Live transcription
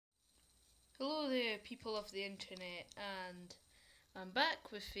Hello there, people of the internet, and I'm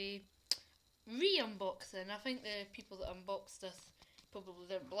back with a re-unboxing. I think the people that unboxed this probably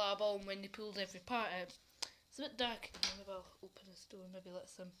didn't blab on when they pulled every part out. It's a bit dark in here. Maybe I'll open this door and maybe let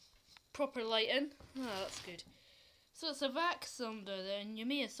some proper light in. Ah, that's good. So it's a vac cylinder there, and you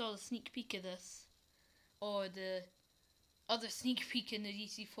may have saw the sneak peek of this, or the other sneak peek in the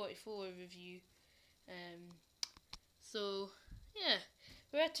DC44 review. So yeah,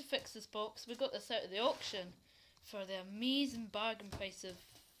 we had to fix this box. We got this out of the auction for the amazing bargain price of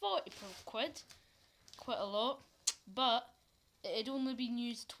 40 quid, quite a lot, but it had only been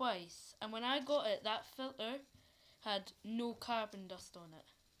used twice, and when I got it, that filter had no carbon dust on it.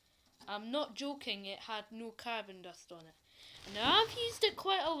 I'm not joking, it had no carbon dust on it. Now I've used it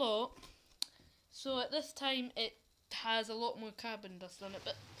quite a lot, so at this time it has a lot more carbon dust on it,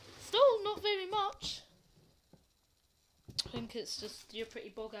 but still not very much. I think it's just your pretty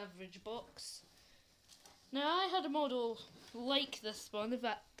bog average box. Now I had a model like this one, in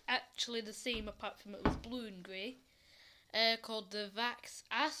fact actually the same apart from it was blue and grey, called the Vax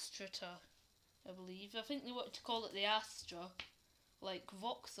Astrata, I believe. I think they wanted to call it the Astra, like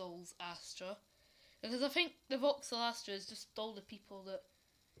Vauxhall's Astra, because I think the Vauxhall Astra is just all the people that,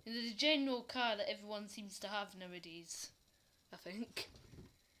 the general car that everyone seems to have nowadays, I think.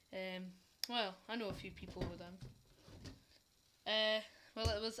 Well, I know a few people with them. Well,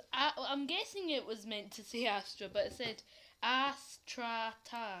 it was, I'm guessing it was meant to say Astra, but it said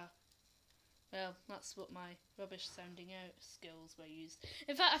Astrata. Well, that's what my rubbish sounding out skills were used.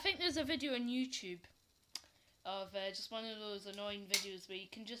 In fact, I think there's a video on YouTube of just one of those annoying videos where you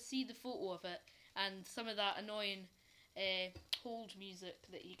can just see the photo of it and some of that annoying hold music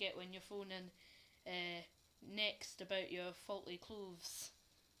that you get when you're phoning next about your faulty clothes.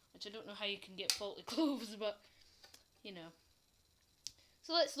 Which I don't know how you can get faulty clothes, but you know.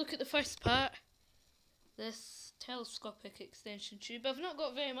 So let's look at the first part, this telescopic extension tube. I've not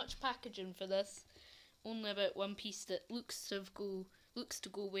got very much packaging for this, only about one piece that looks to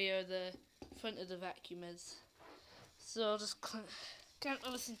go where the front of the vacuum is. So I'll just can't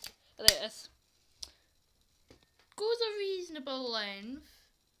listen to there it is. Goes a reasonable length.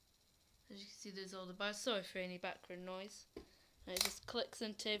 As you can see, there's all the bars. Sorry for any background noise. And it just clicks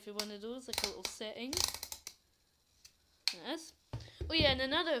into every one of those like a little setting. There it is. Oh yeah, and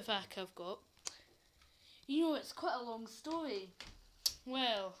another vac I've got. You know, it's quite a long story.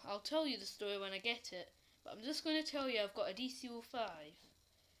 Well, I'll tell you the story when I get it, but I'm just going to tell you I've got a DC05.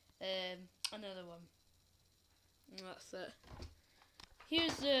 Another one. And that's it.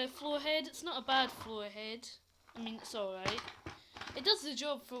 Here's the floor head. It's not a bad floor head. I mean, it's alright. It does the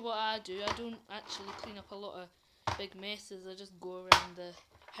job for what I do. I don't actually clean up a lot of big messes. I just go around the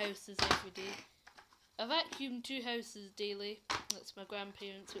houses every day. I vacuum 2 houses daily. That's my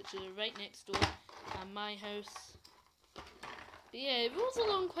grandparents, which are right next door, and my house. But yeah, it rolls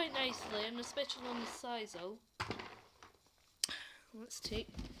along quite nicely, and especially on the sisal. Let's take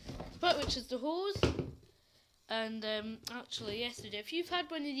part which is the hose. And actually yesterday, if you've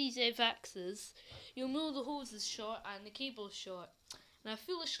had one of these Vaxes, you'll know the hose is short and the cable is short. And I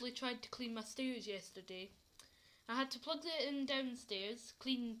foolishly tried to clean my stairs yesterday. I had to plug it in downstairs,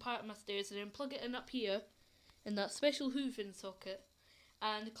 clean part of my stairs, and then plug it in up here in that special hoovering socket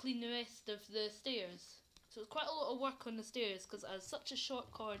and clean the rest of the stairs. So it's quite a lot of work on the stairs because it has such a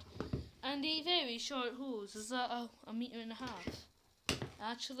short cord and a very short hose. Is that a metre and a half?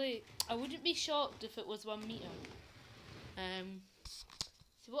 Actually, I wouldn't be shocked if it was 1 metre.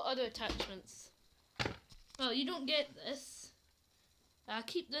 So what other attachments? Well, you don't get this. I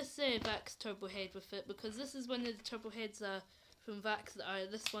keep this Vax turbo head with it because this is one of the turbo heads from Vax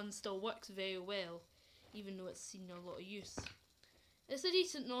that this one still works very well, even though it's seen a lot of use. It's a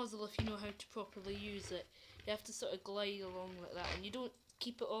decent nozzle if you know how to properly use it. You have to sort of glide along like that, and you don't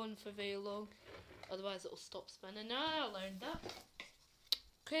keep it on for very long, otherwise it'll stop spinning. Now I learned that.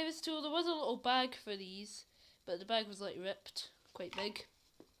 Crevice tool, there was a little bag for these, but the bag was like ripped, quite big,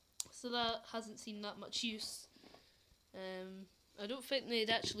 so that hasn't seen that much use. I don't think they'd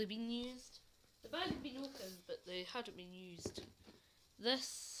actually been used. The bag had been opened, but they hadn't been used.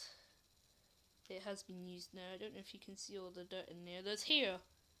 This, it has been used now. I don't know if you can see all the dirt in there. There's hair.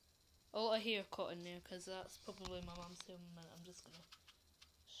 A lot of hair caught in there, because that's probably my mum's hair. I'm just going to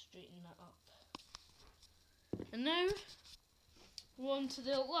straighten that up. And now, we're on to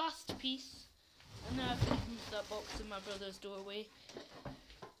the last piece. And now I can move that box in my brother's doorway.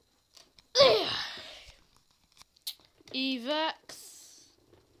 There! Vax,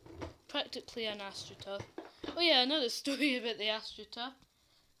 practically an Astrata. Oh yeah, another story about the Astrata.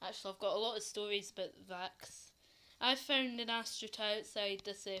 Actually, I've got a lot of stories about Vax. I found an Astrata outside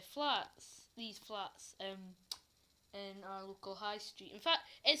this flats these flats in our local high street. In fact,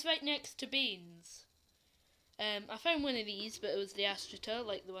 it's right next to Baines. I found one of these, but it was the Astrata,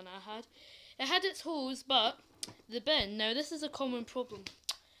 like the one I had. It had its hose, but the bin, now this is a common problem.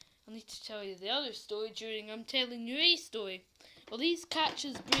 I need to tell you the other story during I'm telling you a story. Well, these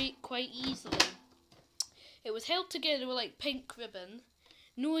catches break quite easily. It was held together with like pink ribbon,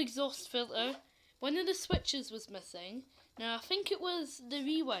 no exhaust filter. One of the switches was missing. Now I think it was the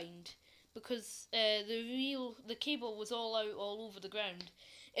rewind, because the cable was all out all over the ground.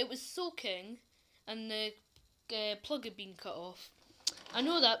 It was soaking, and the plug had been cut off. I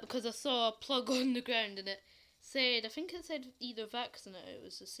know that because I saw a plug on the ground and it said, I think it said either Vax in it. It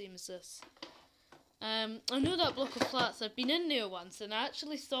was the same as this. I know that block of flats. I've been in there once and I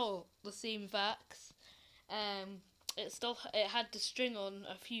actually saw the same Vax. It had the string on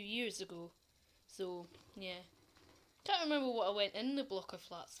a few years ago. So yeah, can't remember what I went in the block of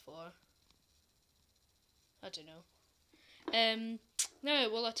flats for. I don't know. Now,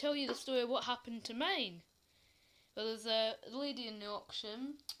 will I tell you the story of what happened to mine? Well, there's a lady in the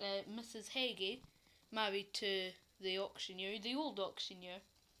auction, Mrs. Heggie, married to the auctioneer, the old auctioneer,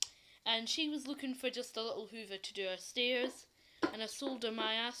 and she was looking for just a little hoover to do her stairs, and I sold her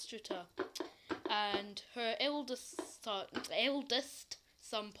my Astrata, and her eldest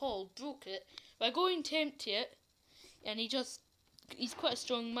son Paul broke it by going to empty it, and he's quite a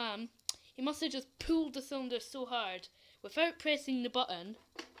strong man. He must have just pulled the cylinder so hard without pressing the button,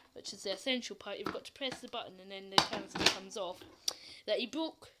 which is the essential part. You've got to press the button and then the canister comes off, that he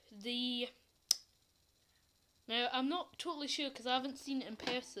broke the... Now, I'm not totally sure because I haven't seen it in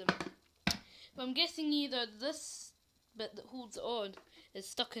person, but I'm guessing either this bit that holds it on is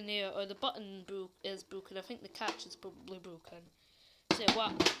stuck in there or the button is broken. I think the catch is probably broken. So,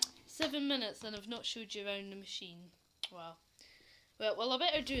 wow, 7 minutes and I've not showed you around the machine. Wow. Well, I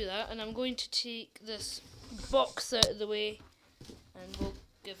better do that, and I'm going to take this box out of the way and we'll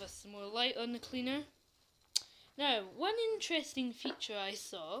give us some more light on the cleaner. Now, one interesting feature I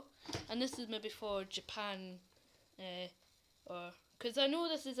saw, and this is maybe for Japan, because I know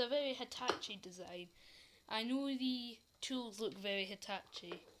this is a very Hitachi design. I know the tools look very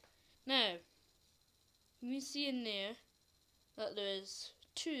Hitachi. Now, you can see in there that there's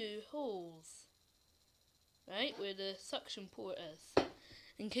 2 holes, right, where the suction port is.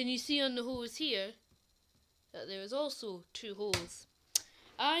 And can you see on the hose here that there is also 2 holes?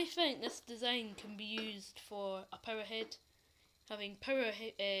 I think this design can be used for a power head, having power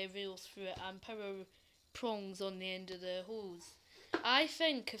rails through it and power prongs on the end of the hose. I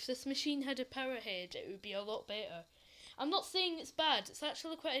think if this machine had a power head, it would be a lot better. I'm not saying it's bad, it's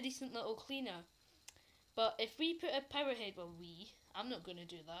actually quite a decent little cleaner. But if we put a power head, I'm not going to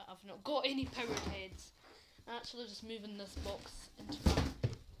do that. I've not got any powered heads. I'm actually just moving this box into my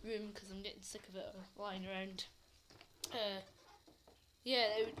room because I'm getting sick of it lying around. Yeah,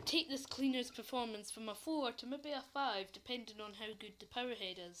 it would take this cleaner's performance from a 4 to maybe a 5, depending on how good the power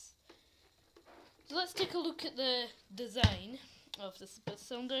head is. So let's take a look at the design of this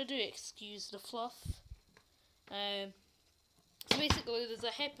cylinder. Do excuse the fluff. So basically there's a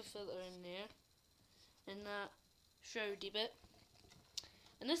HEPA filter in there, in that shroudy bit.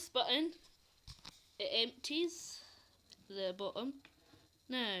 And this button, it empties the bottom.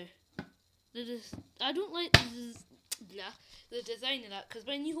 Now, I don't like the design of that, because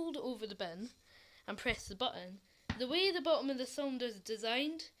when you hold it over the bin and press the button, the way the bottom of the cylinder is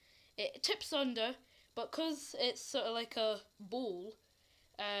designed, it tips under, but because it's sort of like a bowl,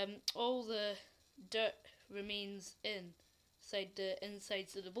 all the dirt remains inside the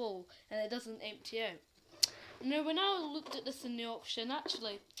insides of the bowl, and it doesn't empty out. Now, when I looked at this in the auction,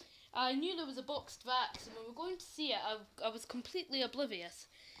 actually, I knew there was a boxed Vax, and when we were going to see it, I was completely oblivious.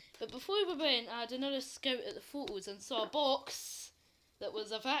 But before we went, I had another scout at the photos and saw a box that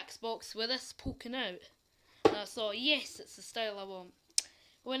was a Vax box with this poking out. And I saw, yes, it's the style I want.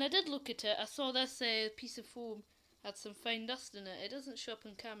 When I did look at it, I saw this piece of foam had some fine dust in it. It doesn't show up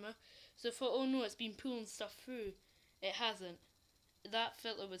on camera, so I thought, oh no, it's been pulling stuff through. It hasn't. That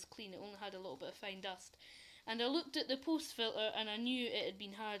filter was clean, it only had a little bit of fine dust. And I looked at the post filter and I knew it had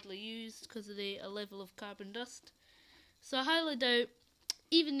been hardly used because of the level of carbon dust. So I highly doubt,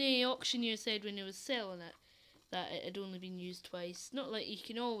 even the auctioneer said when he was selling it, that it had only been used twice. Not like you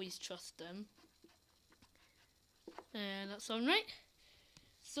can always trust them. That's on right.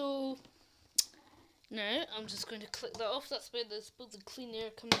 So now I'm just going to click that off. That's where the supposed clean air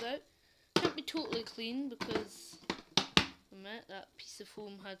comes out. Can't be totally clean because that piece of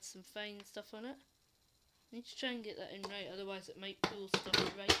foam had some fine stuff on it. I need to try and get that in right, otherwise it might pull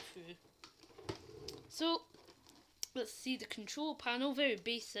stuff right through. So let's see the control panel, very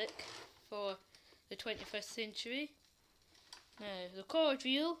basic. for the 21st century. Now, the cord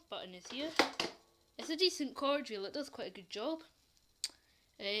reel button is here. It's a decent cord reel, it does quite a good job.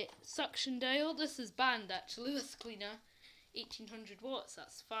 Suction dial, this is banned actually, this cleaner. 1800 watts,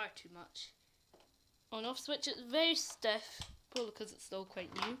 that's far too much. On off switch, it's very stiff, probably because it's still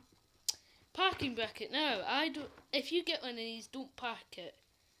quite new. Parking bracket, now, if you get one of these, don't park it.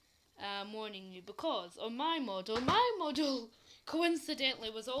 I'm warning you, because on my model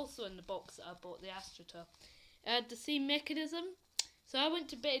coincidentally was also in the box that I bought, the AstroTurf. It had the same mechanism, so I went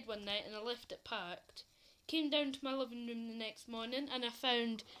to bed one night and I left it parked. Came down to my living room the next morning and I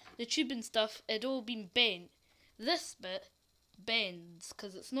found the tube and stuff had all been bent. This bit bends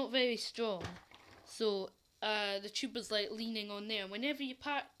because it's not very strong, so the tube was like leaning on there, and whenever you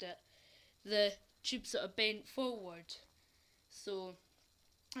parked it, the tube sort of bent forward. So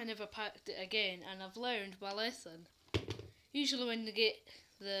I never parked it again, and I've learned my lesson. Usually when you get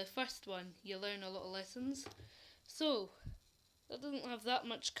the first one, you learn a lot of lessons. So, it doesn't have that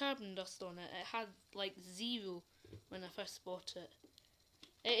much carbon dust on it. It had like 0 when I first bought it.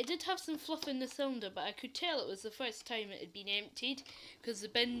 It did have some fluff in the cylinder, but I could tell it was the first time it had been emptied, because the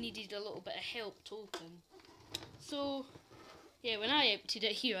bin needed a little bit of help to open. So, yeah, when I emptied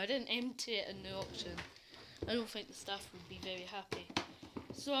it here, I didn't empty it in the auction. I don't think the staff would be very happy.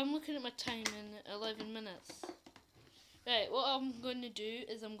 So I'm looking at my time in 11 minutes. Right, what I'm going to do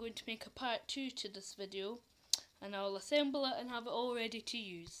is I'm going to make a part 2 to this video, and I'll assemble it and have it all ready to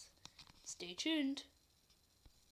use. Stay tuned.